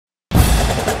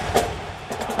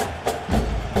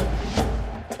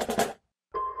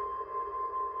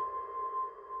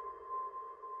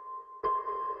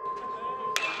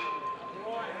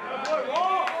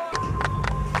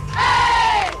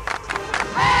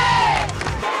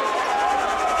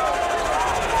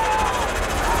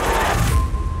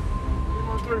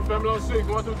6,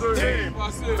 1, 2, 3. Team,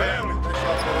 family.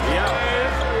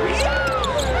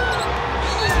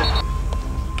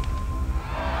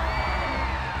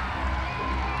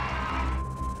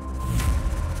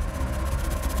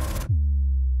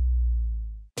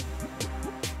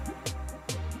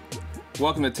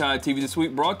 Welcome to Tide TV This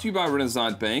Week, brought to you by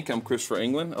Renaissance Bank. I'm Christopher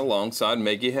England, alongside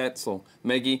Maggie Hetzel.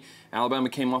 Maggie, Alabama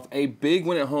came off a big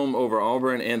win at home over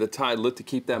Auburn, and the Tide looked to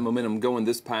keep that momentum going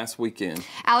this past weekend.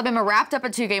 Alabama wrapped up a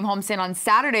two-game homestand on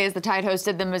Saturday as the Tide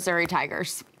hosted the Missouri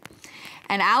Tigers.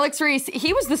 And Alex Reese,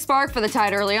 he was the spark for the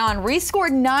Tide early on. Reese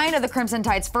scored 9 of the Crimson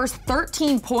Tide's first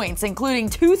 13 points, including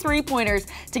 2 3-pointers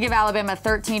to give Alabama a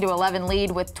 13-11 lead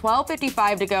with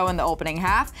 12:55 to go in the opening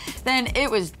half. Then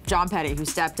it was John Petty who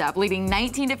stepped up, leading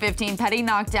 19-15. Petty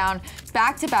knocked down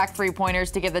back-to-back 3-pointers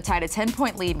to give the Tide a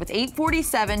 10-point lead with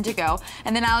 8:47 to go.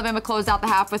 And then Alabama closed out the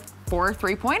half with 4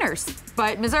 3-pointers.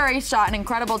 But Missouri shot an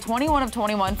incredible 21 of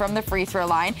 21 from the free throw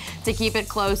line to keep it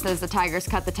close as the Tigers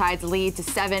cut the Tide's lead to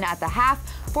 7 at the half,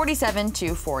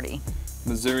 47-40.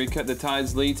 Missouri cut the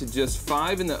Tide's lead to just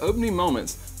 5 in the opening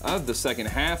moments of the second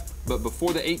half, but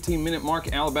before the 18-minute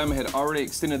mark, Alabama had already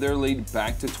extended their lead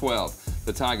back to 12.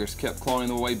 The Tigers kept clawing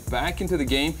their way back into the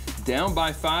game, down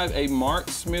by 5. A Mark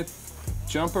Smith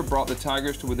jumper brought the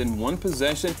Tigers to within 1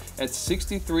 possession at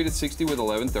 63-60 with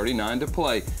 11:39 to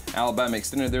play. Alabama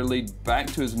extended their lead back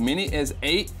to as many as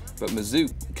 8, but Mizzou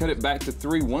cut it back to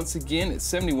 3 once again at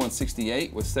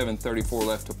 71-68 with 7:34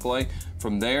 left to play.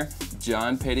 From there,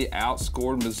 John Petty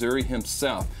outscored Missouri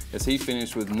himself as he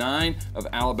finished with 9 of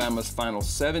Alabama's final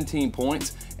 17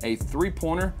 points. A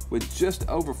 3-pointer with just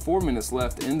over 4 minutes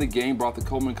left in the game brought the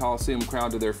Coleman Coliseum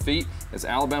crowd to their feet as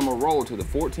Alabama rolled to the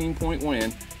 14-point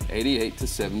win,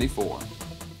 88-74.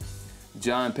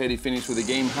 John Petty finished with a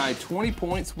game-high 20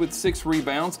 points with 6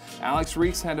 rebounds. Alex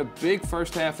Reese had a big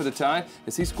first half of the Tide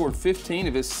as he scored 15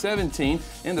 of his 17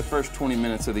 in the first 20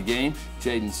 minutes of the game.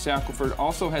 Jaden Shackelford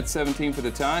also had 17 for the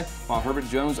Tide, while Herbert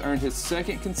Jones earned his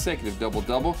second consecutive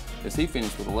double-double as he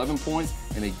finished with 11 points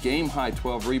and a game-high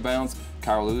 12 rebounds.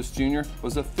 Kyle Lewis Jr.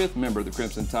 was the 5th member of the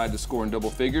Crimson Tide to score in double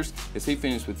figures as he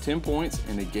finished with 10 points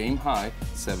and a game-high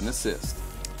 7 assists.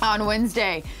 On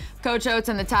Wednesday, Coach Oates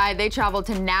and the Tide, they traveled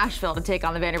to Nashville to take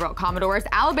on the Vanderbilt Commodores.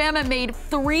 Alabama made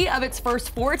 3 of its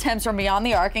first 4 attempts from beyond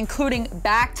the arc, including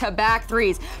back-to-back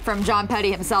threes from John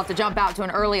Petty himself to jump out to an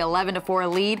early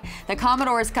 11-4 lead. The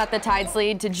Commodores cut the Tide's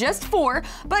lead to just 4,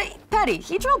 but Petty,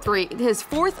 he drilled his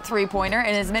 4th 3-pointer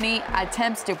in as many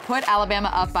attempts to put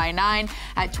Alabama up by 9.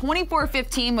 At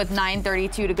 24-15 with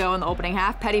 9:32 to go in the opening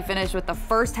half, Petty finished with the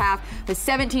first half with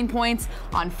 17 points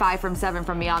on 5 from 7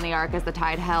 from beyond the arc as the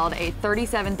Tide held a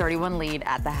 37-31 lead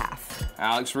at the half.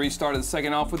 Alex Reese started the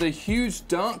second off with a huge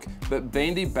dunk, but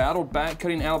Vandy battled back,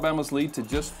 cutting Alabama's lead to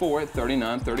just 4 at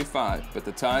 39-35. But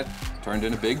the Tide turned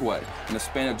in a big way. In a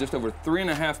span of just over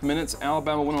 3.5 minutes,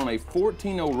 Alabama went on a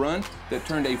 14-0 run that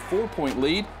turned a 4-point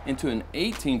lead into an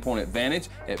 18-point advantage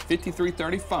at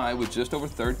 53-35 with just over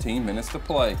 13 minutes to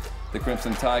play. The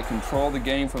Crimson Tide controlled the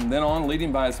game from then on,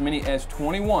 leading by as many as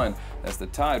 21 as the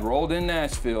Tide rolled in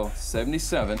Nashville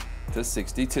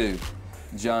 77-62.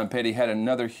 John Petty had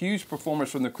another huge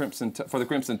performance from the Crimson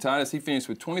Tide as he finished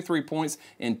with 23 points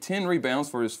and 10 rebounds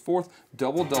for his 4th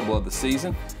double-double of the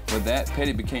season. With that,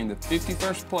 Petty became the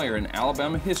 51st player in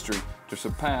Alabama history to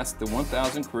surpass the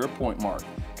 1,000 career point mark.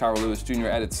 Kyle Lewis Jr.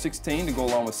 added 16 to go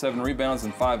along with 7 rebounds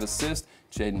and 5 assists.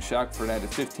 Jaden Shackelford added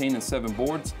 15 and 7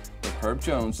 boards, with Herb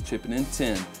Jones chipping in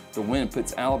 10. The win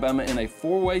puts Alabama in a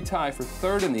 4-way tie for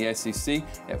 3rd in the SEC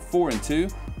at 4-2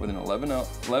 with an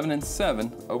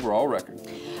 11-7 overall record.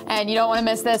 And you don't want to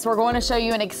miss this. We're going to show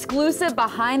you an exclusive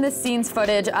behind-the-scenes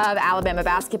footage of Alabama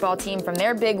basketball team from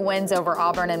their big wins over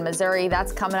Auburn and Missouri.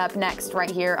 That's coming up next right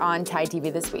here on Tide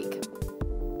TV This Week.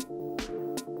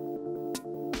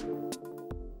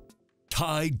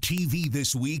 Tide TV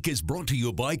This Week is brought to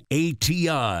you by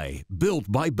ATI,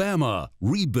 built by Bama,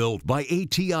 rebuilt by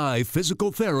ATI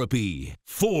Physical Therapy.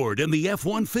 Ford and the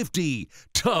F-150,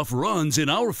 tough runs in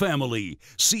our family.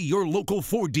 See your local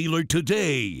Ford dealer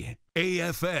today.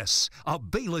 AFS, a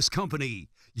Bayless company,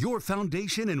 your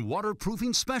foundation and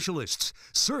waterproofing specialists,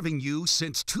 serving you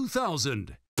since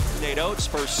 2000. Nate Oates'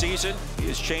 first season, he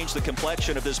has changed the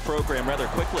complexion of this program rather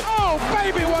quickly. Oh,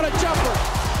 baby, what a jumper!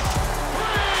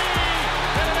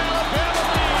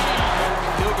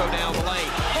 He'll go down the lane.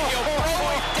 He'll throw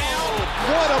it down.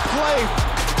 What a play!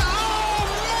 Oh,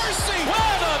 mercy!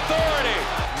 What authority!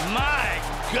 My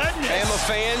goodness! Bama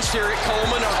fans here at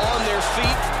Coleman are on their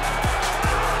feet.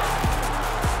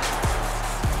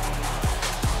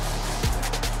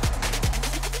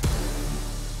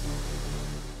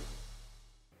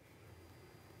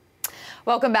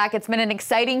 Welcome back. It's been an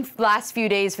exciting last few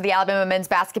days for the Alabama men's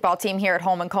basketball team here at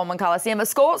home in Coleman Coliseum. A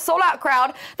sold-out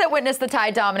crowd that witnessed the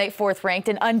Tide dominate fourth-ranked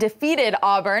and undefeated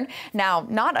Auburn. Now,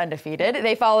 not undefeated.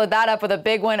 They followed that up with a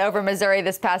big win over Missouri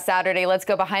this past Saturday. Let's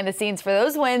go behind the scenes for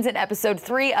those wins in episode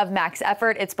 3 of Max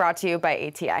Effort. It's brought to you by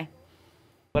ATI.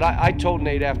 But I told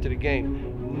Nate after the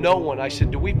game, no one, I said,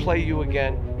 do we play you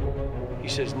again? He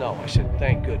says, no. I said,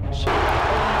 thank goodness.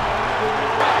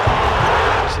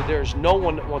 I said, there's no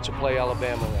one that wants to play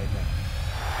Alabama right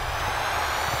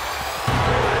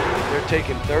now. They're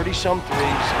taking 30-some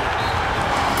threes.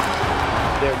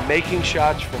 They're making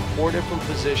shots from 4 different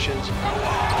positions.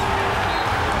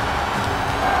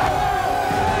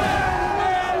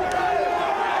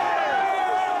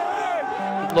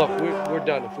 Look, we're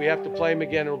done. If we have to play them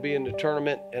again, it'll be in the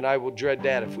tournament, and I will dread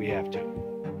that if we have to.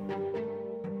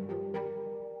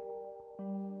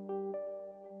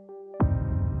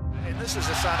 This is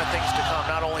a sign of things to come,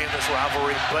 not only in this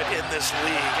rivalry, but in this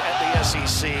league at the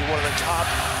SEC, one of the top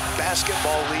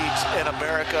basketball leagues in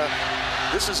America.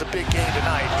 This is a big game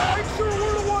tonight. Make sure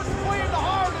we're the ones playing the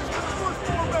hardest for the first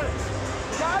 4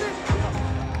 minutes. Got it?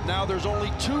 Now there's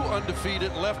only 2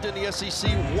 undefeated left in the SEC.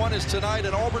 One is tonight,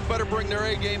 and Auburn better bring their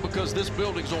A game because this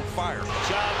building's on fire.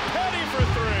 John Petty for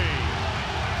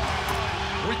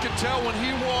 3. We could tell when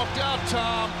he walked out,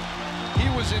 Tom, he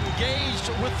was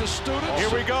engaged with the students. Here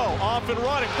we go, off and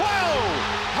running. Whoa!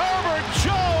 Herbert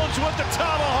Jones with the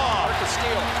tomahawk. The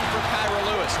steal for Kyra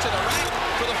Lewis to the rack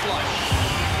for the flush.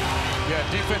 Yeah,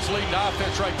 defense leading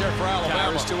offense right there for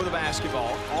Alabama. Kyra's 2 with the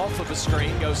basketball. Off of the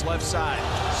screen, goes left side.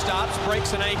 Stops,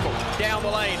 breaks an ankle. Down the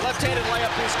lane. Left-handed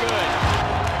layup is good.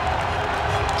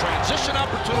 Transition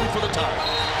opportunity for the Tide.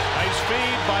 Nice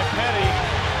feed by Petty,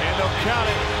 and they'll count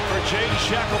it for Jaden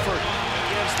Shackelford.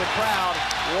 Gives the crowd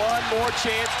one more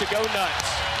chance to go nuts.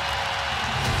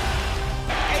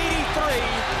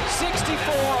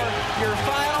 83-64, your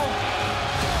final.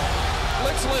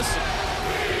 Let's listen.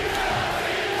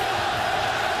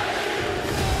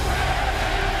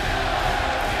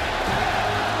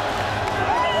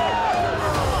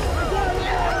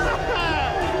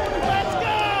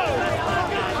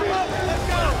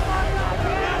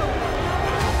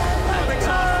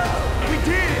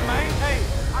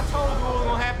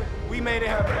 Made it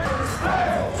happen.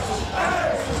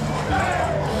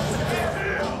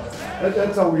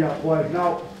 That's how we got to play.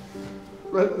 Now,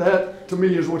 that to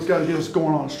me is what's got to get us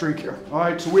going on a streak here. All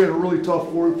right, so we had a really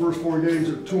tough first 4 games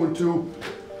at 2-2.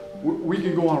 We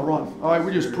can go on a run. All right,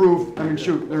 we just proved. I mean,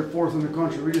 shoot, they're 4th in the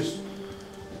country. We just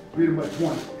beat them by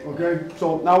 20. Okay,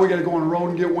 so now we got to go on the road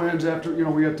and get wins. After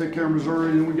we got to take care of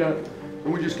Missouri, and we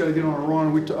just got to get on a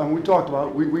run. We talked about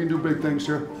it. We can do big things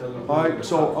here. All right,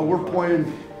 so we're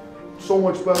playing so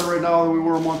much better right now than we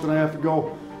were a month and a half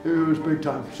ago. It was big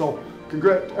time. So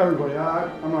congrats everybody.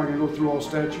 I'm not going to go through all the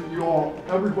stats. You all,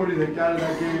 everybody that got in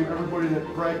that game, everybody that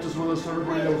practiced with us,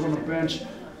 everybody that was on the bench,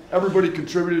 everybody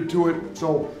contributed to it.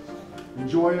 So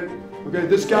enjoy it. Okay,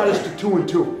 this got us to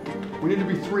 2-2. We need to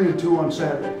be 3-2 on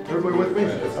Saturday. Everybody with me?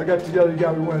 I got together. You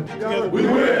got to win. We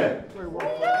win.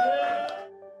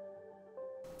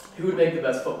 Who would make the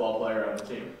best football player on the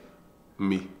team?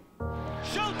 Me.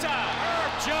 Showtime!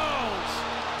 Herb Jones!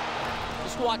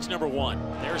 Just watch number 1.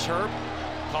 There's Herb,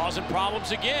 causing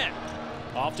problems again.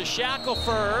 Off to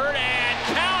Shackelford,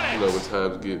 and count it! When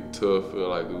times get tough,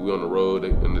 like we on the road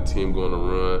and the team going to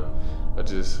run, I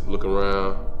just look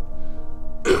around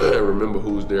and remember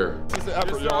who's there. It's an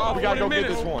effort, y'all. We got to go get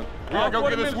this one. We got to go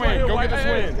get this win. Go get this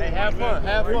win. Hey, have fun.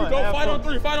 Have fun. Go fight on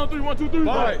 3. Fight on 3. 1, 2, 3.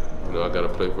 Fight. I got to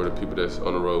play for the people that's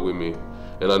on the road with me.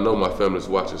 And I know my family's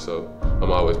watching, so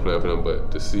I'm always playing for them. But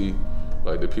to see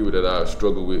like the people that I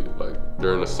struggle with, like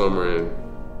during the summer and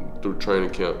through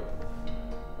training camp,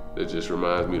 it just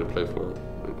reminds me to play for them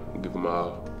and give them my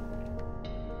all.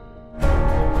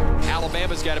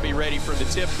 Alabama's got to be ready for the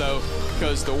tip, though,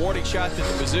 because the warning shot that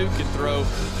the Mizzou can throw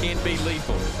can be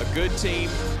lethal. A good team.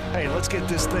 Hey, let's get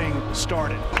this thing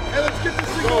started. Hey, let's get this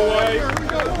thing going. Here we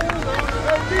go.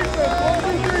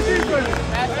 Defense.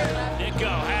 Nico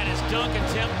had his dunk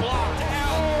attempt blocked.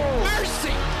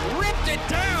 Mercy! Ripped it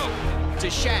down to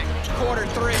Shaq. Quarter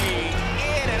 3.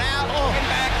 In and out and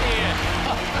back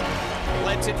in.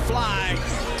 Lets it fly.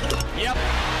 Yep.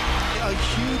 A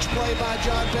huge play by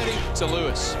John Petty. To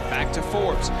Lewis. Back to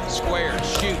Forbes. Squares.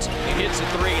 Shoots. He hits a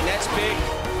 3, and that's big.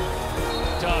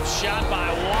 Tough shot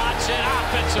by Watson.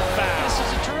 Offensive foul. This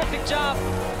is a terrific job.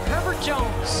 Herbert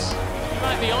Jones. You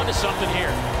might be onto something here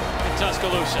in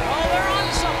Tuscaloosa. Oh, they're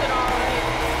onto something, all right.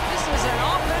 This is an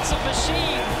offensive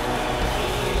machine.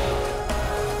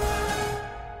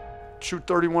 Shoot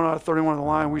 31 out of 31 on the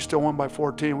line. We still won by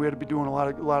 14. We had to be doing a lot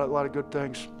of good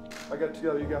things. I got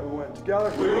together, you got we win.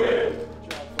 Together, we win.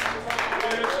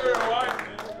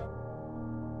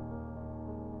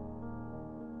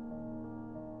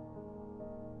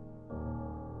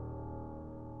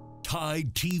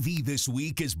 Tide TV This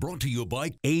Week is brought to you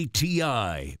by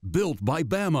ATI, built by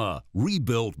Bama,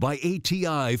 rebuilt by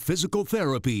ATI Physical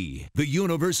Therapy, the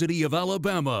University of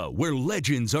Alabama, where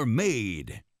legends are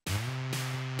made.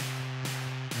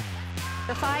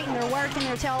 They're fighting, they're working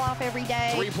their tail off every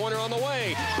day. Three-pointer on the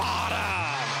way. Bottom.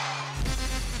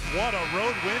 What a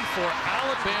road win for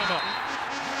Alabama.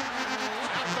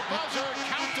 At the buzzer,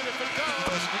 counted if it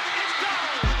goes. It's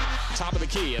done. Top of the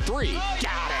key, a three.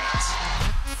 Got it.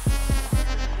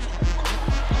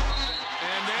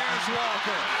 And there's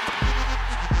Walker.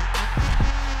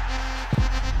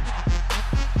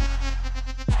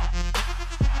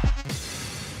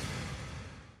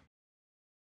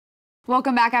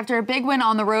 Welcome back. After a big win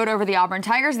on the road over the Auburn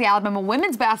Tigers, the Alabama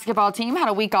women's basketball team had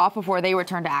a week off before they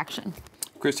returned to action.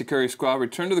 Christy Curry's squad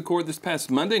returned to the court this past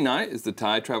Monday night as the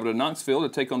Tide traveled to Knoxville to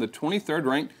take on the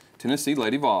 23rd-ranked Tennessee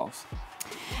Lady Vols.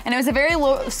 And it was a very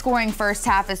low-scoring first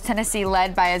half as Tennessee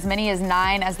led by as many as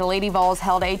 9 as the Lady Vols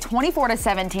held a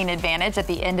 24-17 advantage at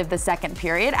the end of the second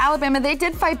period. Alabama, they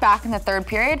did fight back in the third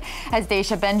period as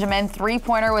Daisha Benjamin,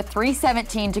 three-pointer with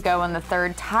 3:17 to go in the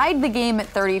third, tied the game at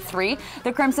 33.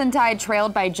 The Crimson Tide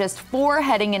trailed by just 4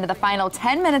 heading into the final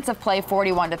 10 minutes of play,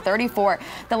 41-34.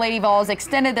 The Lady Vols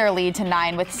extended their lead to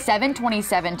 9 with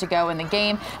 7:27 to go in the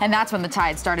game, and that's when the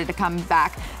Tide started to come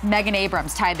back. Megan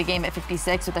Abrams tied the game at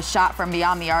 56 with a shot from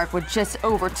beyond the arc with just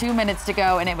over 2 minutes to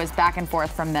go, and it was back and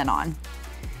forth from then on.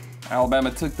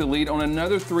 Alabama took the lead on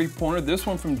another three-pointer. This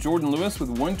one from Jordan Lewis with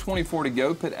 1:24 to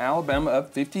go put Alabama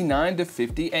up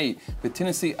 59-58. But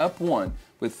Tennessee up 1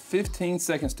 with 15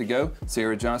 seconds to go.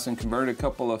 Sarah Johnson converted a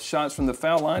couple of shots from the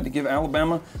foul line to give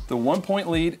Alabama the 1-point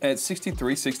lead at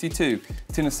 63-62.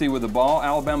 Tennessee with the ball.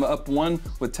 Alabama up 1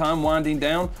 with time winding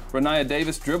down. Renaya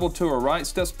Davis dribbled to her right,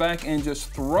 steps back, and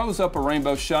just throws up a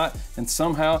rainbow shot, and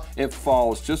somehow it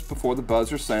falls just before the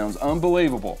buzzer sounds.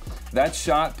 Unbelievable. That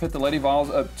shot put the Lady Vols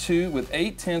up 2 with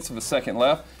 0.8 of a second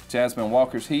left. Jasmine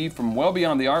Walker's heave from well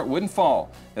beyond the arc wouldn't fall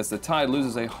as the Tide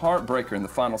loses a heartbreaker in the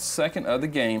final second of the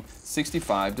game,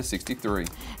 65-63.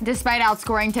 Despite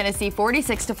outscoring Tennessee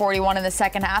 46-41 in the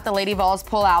second half, the Lady Vols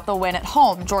pull out the win at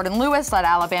home. Jordan Lewis led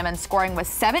Alabama in scoring with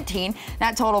 17.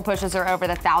 That total pushes her over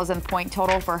the 1,000-point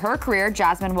total for her career.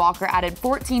 Jasmine Walker added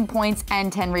 14 points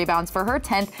and 10 rebounds for her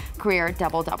 10th career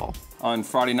double-double. On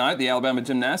Friday night, the Alabama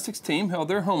gymnastics team held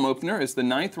their home opener as the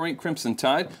 9th-ranked Crimson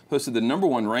Tide hosted the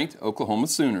 #1-ranked Oklahoma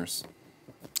Sooners.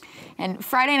 And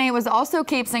Friday night was also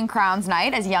Capes and Crowns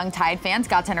night as young Tide fans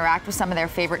got to interact with some of their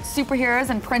favorite superheroes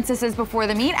and princesses before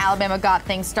the meet. Alabama got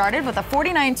things started with a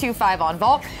 49-25 on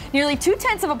vault, nearly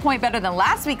 0.2 of a point better than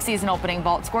last week's season opening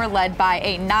vault score, led by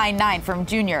a 9-9 from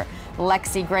junior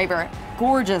Lexi Graber.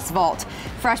 Gorgeous vault.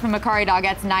 Freshman Makari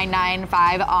Doggett's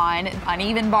 9.95 on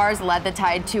uneven bars led the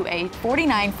Tide to a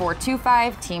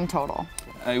 49.425 team total.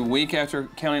 A week after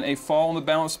counting a fall on the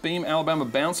balance beam, Alabama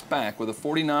bounced back with a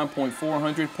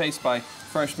 49.400 paced by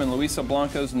freshman Luisa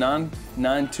Blanco's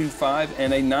 9.925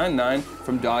 and a 9.9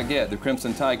 from Doggett. The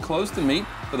Crimson Tide closed the meet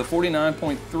with a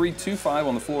 49.325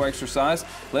 on the floor exercise,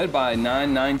 led by a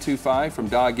 9.925 from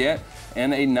Doggett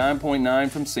and a 9.9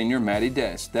 from senior Maddie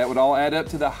Desch. That would all add up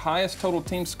to the highest total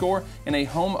team score in a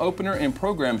home opener in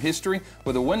program history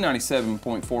with a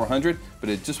 197.400, but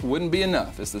it just wouldn't be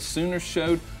enough as the Sooners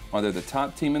showed why they're the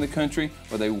top team in the country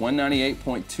with a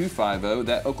 198.250.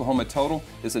 That Oklahoma total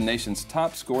is the nation's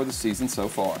top score of the season so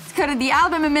far. Could the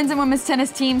Alabama men's and women's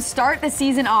tennis teams start the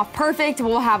season off perfect?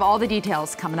 We'll have all the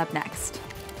details coming up next.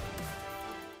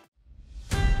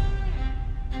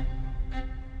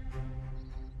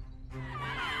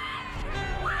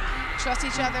 Trust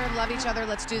each other, love each other,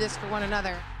 let's do this for one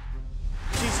another.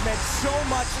 She's meant so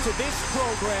much to this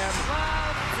program.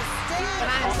 But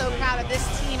I am so proud of this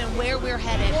team and where we're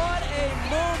headed. What a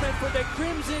moment for the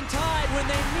Crimson Tide when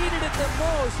they needed it the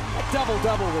most. A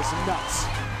double-double was nuts.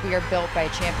 We are built by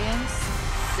champions.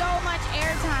 So much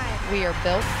airtime. We are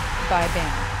built by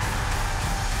Bama.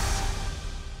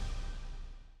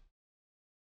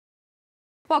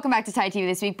 Welcome back to Tide TV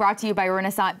This Week, brought to you by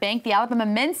Renaissance Bank. The Alabama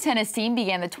men's tennis team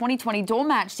began the 2020 dual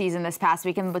match season this past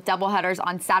weekend with doubleheaders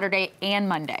on Saturday and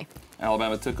Monday.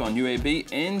 Alabama took on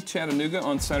UAB in Chattanooga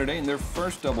on Saturday in their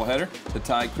first doubleheader. The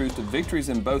Tide cruised to victories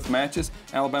in both matches.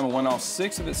 Alabama won all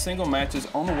 6 of its single matches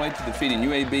on the way to defeating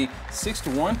UAB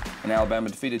 6-1, and Alabama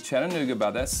defeated Chattanooga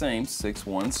by that same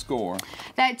 6-1 score.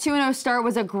 That 2-0 start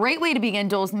was a great way to begin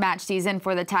dual match season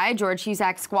for the Tide. George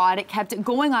Husak's squad kept it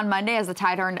going on Monday as the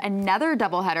Tide earned another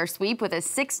doubleheader sweep with a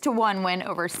 6-1 win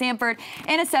over Samford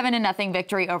and a 7-0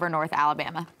 victory over North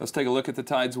Alabama. Let's take a look at the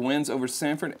Tide's wins over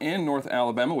Samford and North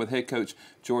Alabama with head coach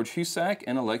George Husak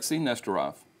and Alexei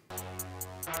Nestorov.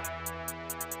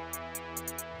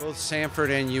 Both Samford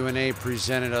and UNA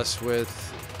presented us with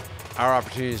our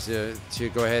opportunities to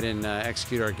go ahead and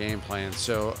execute our game plan.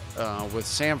 So with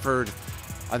Samford,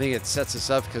 I think it sets us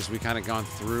up because we kind of gone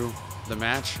through the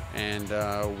match and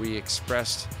we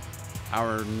expressed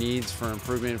our needs for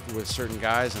improvement with certain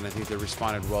guys, and I think they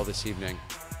responded well this evening.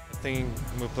 I think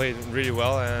we played really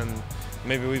well, and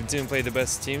maybe we didn't play the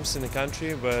best teams in the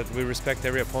country, but we respect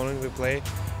every opponent we play,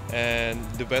 and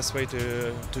the best way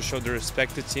to show the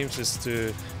respect to teams is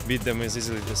to beat them as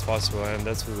easily as possible, and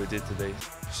that's what we did today.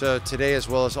 So today, as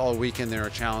well as all weekend, they were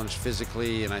challenged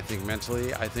physically and I think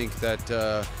mentally. I think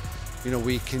that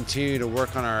we continue to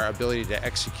work on our ability to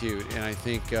execute, and I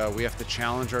think we have to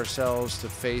challenge ourselves to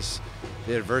face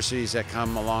the adversities that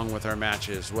come along with our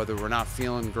matches, whether we're not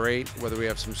feeling great, whether we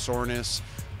have some soreness,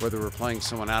 whether we're playing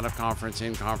someone out of conference,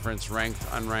 in conference, ranked,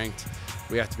 unranked.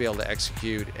 We have to be able to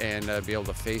execute and be able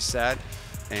to face that,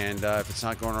 and if it's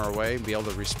not going our way, be able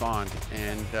to respond,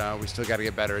 and we still got to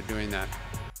get better at doing that.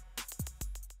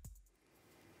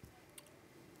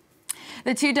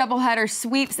 The 2 doubleheader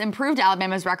sweeps improved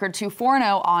Alabama's record to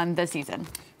 4-0 on the season.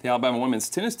 The Alabama women's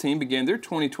tennis team began their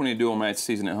 2020 dual match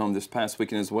season at home this past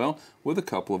weekend as well with a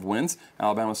couple of wins.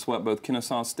 Alabama swept both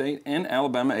Kennesaw State and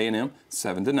Alabama A&M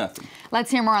 7-0. Let's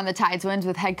hear more on the Tide's wins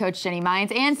with head coach Jenny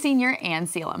Mines and senior Ann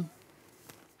Seelam.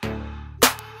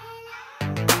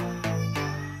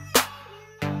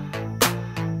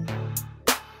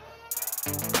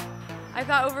 I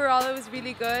thought overall it was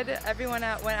really good. Everyone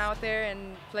went out there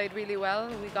and played really well.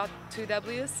 We got 2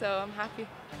 W's, so I'm happy.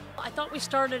 I thought we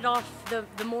started off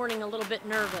the morning a little bit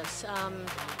nervous.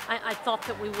 I thought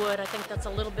that we would. I think that's a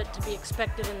little bit to be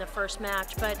expected in the first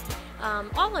match. But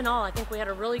all in all, I think we had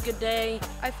a really good day.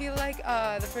 I feel like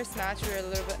the first match we were a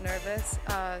little bit nervous.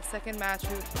 Second match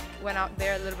we went out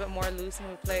there a little bit more loose and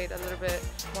we played a little bit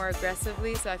more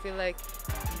aggressively. So I feel like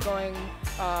going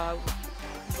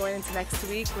into next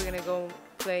week, we're going to go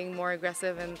playing more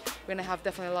aggressive and we're going to have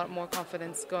definitely a lot more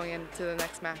confidence going into the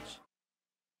next match.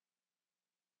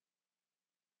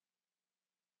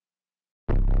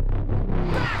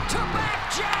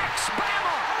 Back-to-back jacks,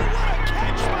 Bama! Oh, what a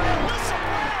catch by Alyssa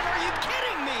Brown! Are you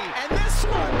kidding me? And this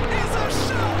one is a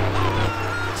shot!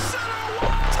 Oh, center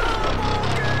one-time ball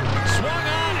game, baby! Swung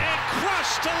on and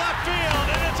crushed to left field,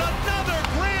 and it's another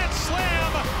grand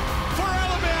slam for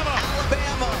Alabama.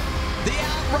 Alabama, the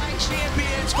outright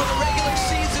champions for the regular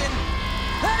season.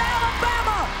 And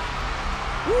Alabama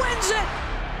wins it!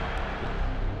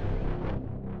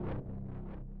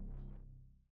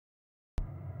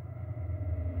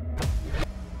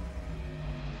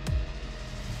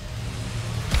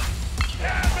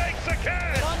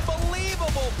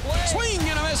 Swing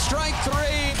and a miss, strike 3.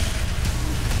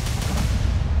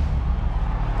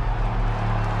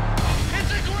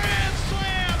 It's a grand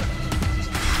slam.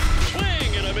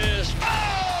 Swing and a miss. Oh!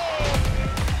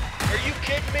 Are you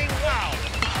kidding me? Wow.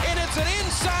 And it's an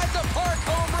inside the park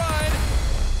home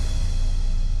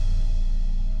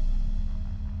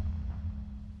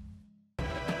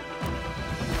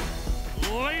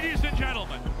run. Ladies and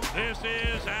gentlemen, this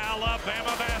is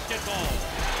Alabama basketball.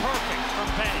 Perfect from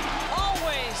Petty.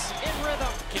 Always in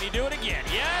rhythm. Can he do it again?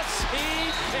 Yes,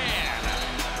 he can.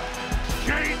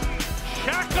 Jaden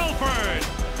Shackelford.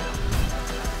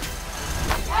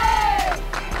 Hey!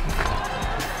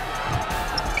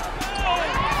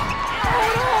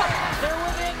 They're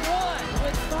within 1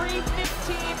 with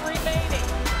 3:15 remaining.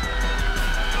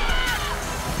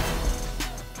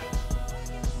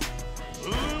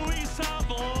 Luisa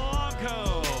Blanco.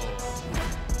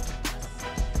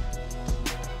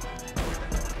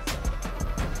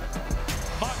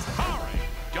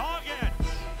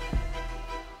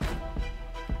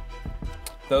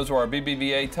 Those were our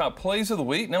BBVA top plays of the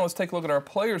week. Now let's take a look at our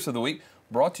players of the week,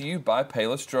 brought to you by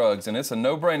Payless Drugs. And it's a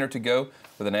no-brainer to go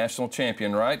with a national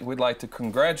champion, right? We'd like to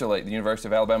congratulate the University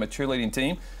of Alabama cheerleading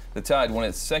team. The Tide won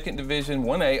its second Division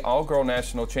 1A All-Girl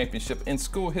National Championship in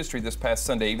school history this past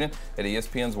Sunday evening at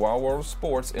ESPN's Wild World of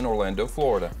Sports in Orlando,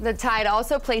 Florida. The Tide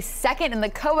also placed second in the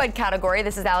co-ed category.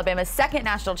 This is Alabama's second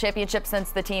national championship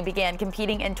since the team began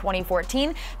competing in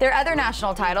 2014. Their other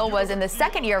national title was in the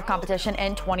second year of competition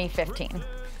in 2015.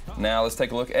 Now let's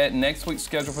take a look at next week's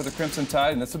schedule for the Crimson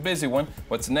Tide, and it's a busy one.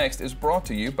 What's next is brought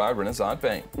to you by Renaissance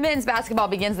Bank. Men's basketball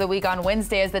begins the week on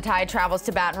Wednesday as the Tide travels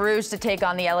to Baton Rouge to take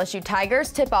on the LSU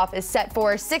Tigers. Tip-off is set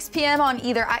for 6 p.m. on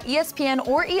either ESPN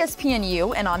or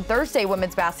ESPNU. And on Thursday,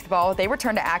 women's basketball, they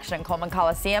return to action in Coleman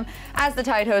Coliseum as the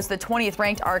Tide hosts the 20th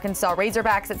ranked Arkansas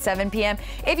Razorbacks at 7 p.m.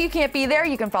 If you can't be there,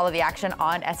 you can follow the action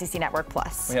on SEC Network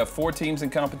Plus. We have 4 teams in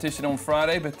competition on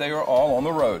Friday, but they are all on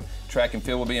the road. Track and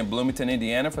field will be in Bloomington,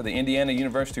 Indiana for the Indiana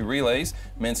University Relays.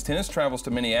 Men's tennis travels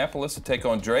to Minneapolis to take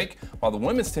on Drake, while the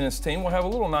women's tennis team will have a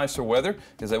little nicer weather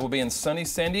as they will be in sunny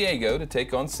San Diego to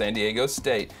take on San Diego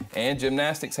State. And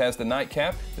gymnastics has the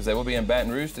nightcap as they will be in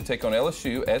Baton Rouge to take on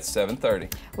LSU at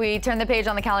 7:30. We turn the page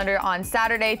on the calendar on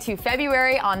Saturday to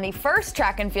February. On the first,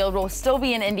 track and field will still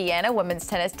be in Indiana. Women's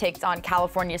tennis takes on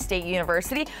California State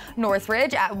University,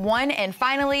 Northridge at 1. And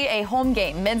finally, a home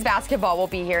game. Men's basketball will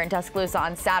be here in Tuscaloosa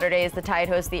on Saturday as the Tide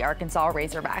hosts the Arkansas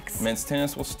Razorbacks. Men's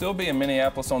tennis will still be in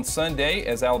Minneapolis on Sunday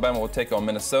as Alabama will take on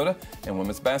Minnesota, and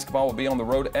women's basketball will be on the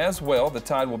road as well. The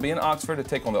Tide will be in Oxford to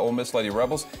take on the Ole Miss Lady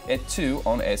Rebels at 2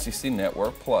 on SEC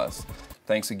Network Plus.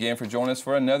 Thanks again for joining us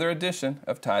for another edition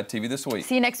of Tide TV This Week.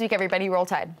 See you next week, everybody. Roll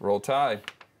Tide. Roll Tide.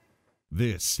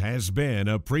 This has been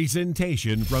a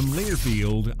presentation from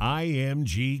Learfield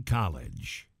IMG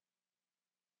College.